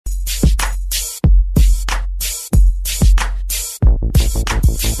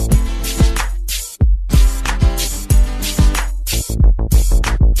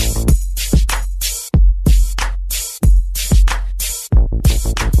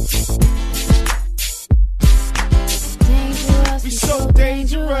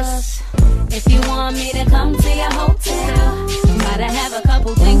express. If you want me to come to your hotel, gotta have a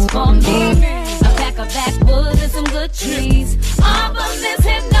couple things for me. A pack of backwoods and some good trees. All of this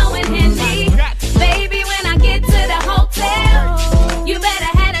hypno and Henny. Baby, when I get to the hotel, you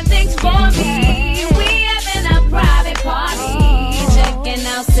better have them things for me. We having a private party, checking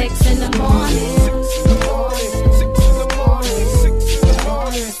out 6 in the morning. 6 in the morning, 6 in the morning, 6 in the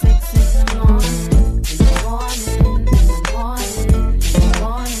morning, 6 in the morning, in the morning,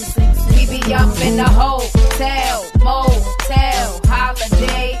 6 in We be up in the hotel, motel,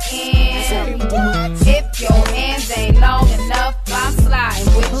 Holiday Inn. If your hands ain't long enough, I'm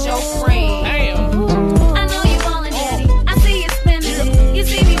sliding with your friend. I know you ballin', daddy. I see you spinning it. You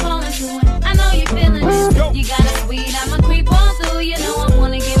see me ballin' too. I know you feeling it. You got a sweet, I'ma creep on through. You know I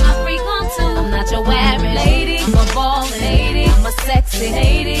wanna get my freak on too. I'm not your average lady. I'm a ballin' lady. I'm a sexy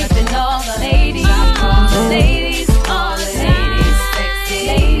lady. Nothing all the lady. I'm a lady.